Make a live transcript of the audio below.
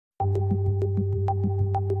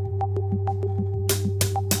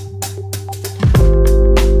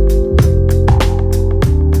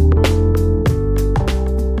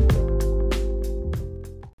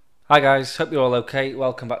Hi guys, hope you're all okay.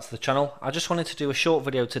 Welcome back to the channel. I just wanted to do a short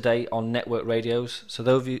video today on network radios. So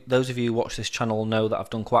those of you who watch this channel know that I've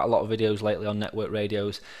done quite a lot of videos lately on network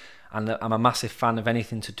radios, and that I'm a massive fan of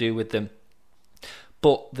anything to do with them.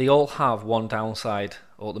 But they all have one downside,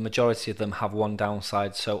 or the majority of them have one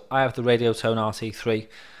downside. So I have the Radiotone RT3,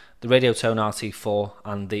 the Radiotone RT4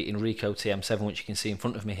 and the Inrico TM-7, which you can see in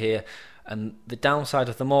front of me here. And the downside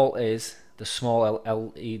of them all is the small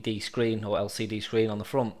LED screen or LCD screen on the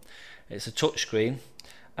front. It's a touch screen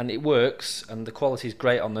and it works and the quality is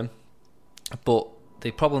great on them, but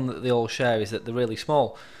the problem that they all share is that they're really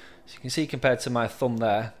small. So you can see compared to my thumb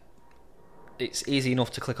there, it's easy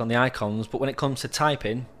enough to click on the icons, but when it comes to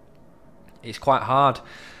typing it's quite hard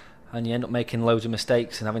and you end up making loads of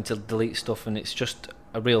mistakes and having to delete stuff, and it's just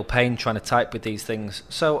a real pain trying to type with these things.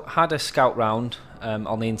 So I had a scout round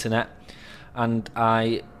on the internet and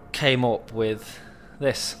I came up with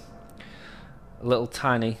this little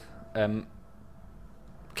tiny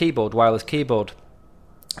keyboard, wireless keyboard.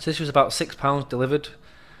 So this was about £6 delivered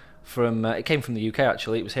from it came from the UK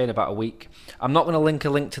actually. It was here in about a week. I'm not going to link a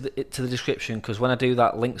link to the description, because when I do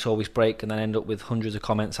that, links always break and then end up with hundreds of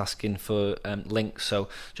comments asking for links. So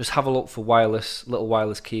just have a look for little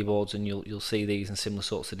wireless keyboards and you'll see these and similar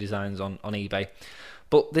sorts of designs on eBay.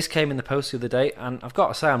 But this came in the post the other day and I've got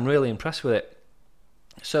to say I'm really impressed with it.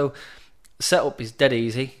 So setup is dead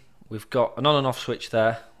easy. We've got an on and off switch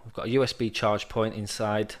there. We've got a USB charge point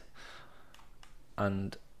inside,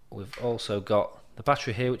 and we've also got the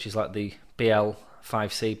battery here, which is like the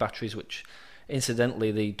BL5C batteries, which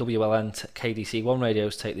incidentally the WLN KDC1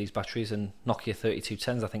 radios take these batteries, and Nokia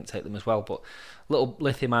 3210s I think take them as well. But little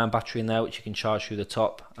lithium ion battery in there which you can charge through the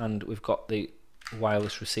top, and we've got the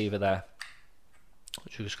wireless receiver there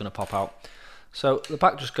which we're just going to pop out. So the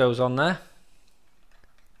back just goes on there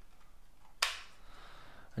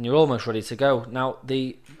and you're almost ready to go. Now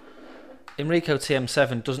the Inrico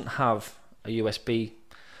TM-7 doesn't have a USB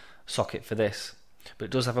socket for this, but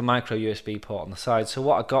it does have a micro USB port on the side. So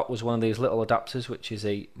what I got was one of these little adapters, which is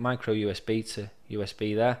a micro USB to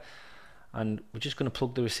USB there, and we're just going to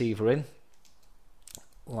plug the receiver in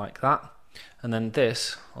like that, and then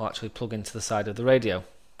this will actually plug into the side of the radio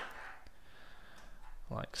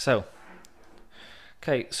like so.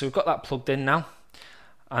 Okay, so we've got that plugged in now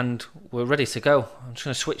and we're ready to go. I'm just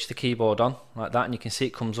going to switch the keyboard on like that, and you can see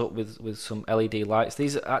it comes up with some LED lights.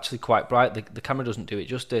 These are actually quite bright. The camera doesn't do it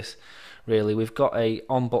justice really. We've got a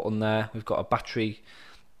on button there, we've got a battery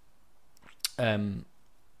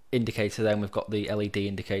indicator there, and we've got the LED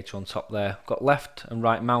indicator on top there. We've got left and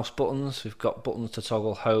right mouse buttons, we've got buttons to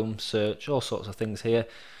toggle home, search, all sorts of things here.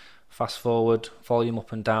 Fast forward, volume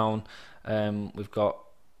up and down, we've got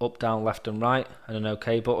up, down, left and right, and an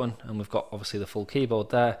OK button, and we've got obviously the full keyboard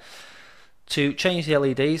there. To change the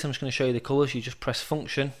LEDs, I'm just going to show you the colours. You just press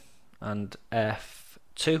function and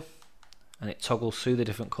F2 and it toggles through the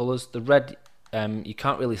different colours. The red you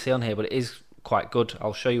can't really see on here, but it is quite good.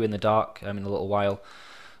 I'll show you in the dark in a little while.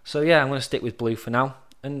 So yeah, I'm going to stick with blue for now,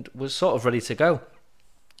 and we're sort of ready to go.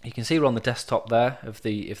 You can see we're on the desktop there of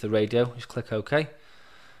the radio. Just click OK,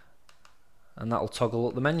 and that'll toggle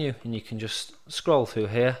up the menu, and you can just scroll through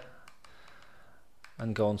here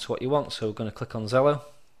and go on to what you want. So we're going to click on Zello,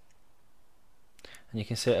 and you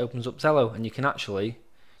can see it opens up Zello, and you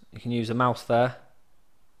can use a mouse there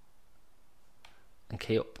and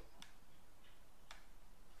key up.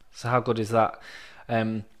 So how good is that?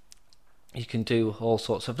 You can do all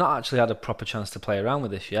sorts. I've not actually had a proper chance to play around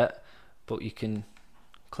with this yet, but you can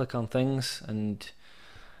click on things and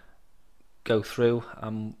go through.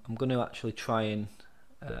 I'm going to actually try and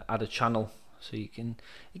add a channel, so you can.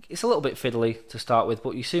 It's a little bit fiddly to start with,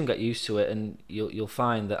 but you soon get used to it, and you'll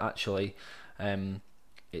find that actually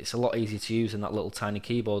it's a lot easier to use than that little tiny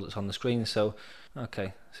keyboard that's on the screen. So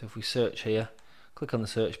okay, so if we search here, click on the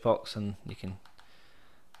search box, and you can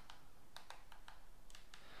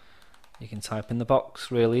type in the box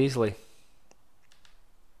really easily.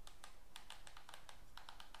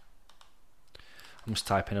 I'm just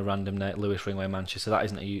typing a random name, Lewis Ringway Manchester. That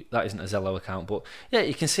isn't a Zello account, but yeah,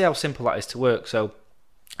 you can see how simple that is to work. So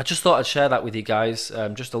I just thought I'd share that with you guys.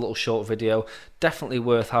 Just a little short video, definitely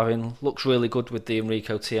worth having. Looks really good with the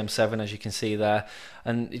Inrico TM-7, as you can see there,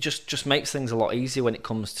 and it just makes things a lot easier when it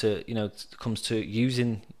comes to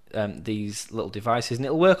using these little devices, and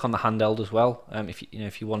it'll work on the handheld as well.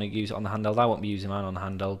 If you want to use it on the handheld, I won't be using mine on the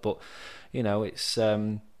handheld, but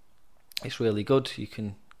it's really good. You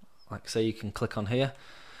can, like I say, you can click on here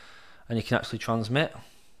and you can actually transmit.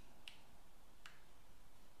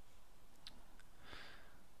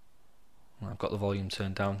 I've got the volume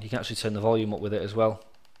turned down. You can actually turn the volume up with it as well.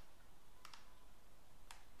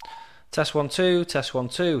 Test 1 2, test 1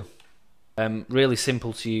 2. Really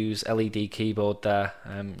simple to use LED keyboard there.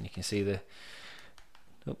 You can see the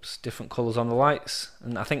different colours on the lights,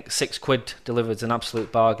 and I think £6 delivered is an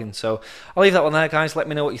absolute bargain. So I'll leave that one there, guys. Let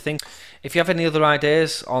me know what you think. If you have any other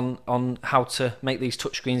ideas on how to make these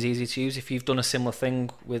touchscreens easy to use, if you've done a similar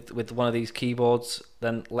thing with one of these keyboards,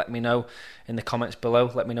 then let me know in the comments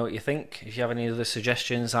below. Let me know what you think. If you have any other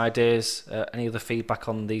suggestions, ideas, any other feedback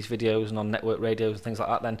on these videos and on network radios and things like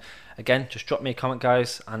that, then again, just drop me a comment,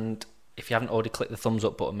 guys. And if you haven't already clicked the thumbs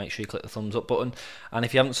up button, make sure you click the thumbs up button. And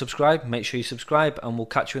if you haven't subscribed, make sure you subscribe, and we'll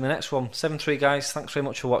catch you in the next one. 7-3, guys. Thanks very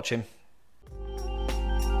much for watching.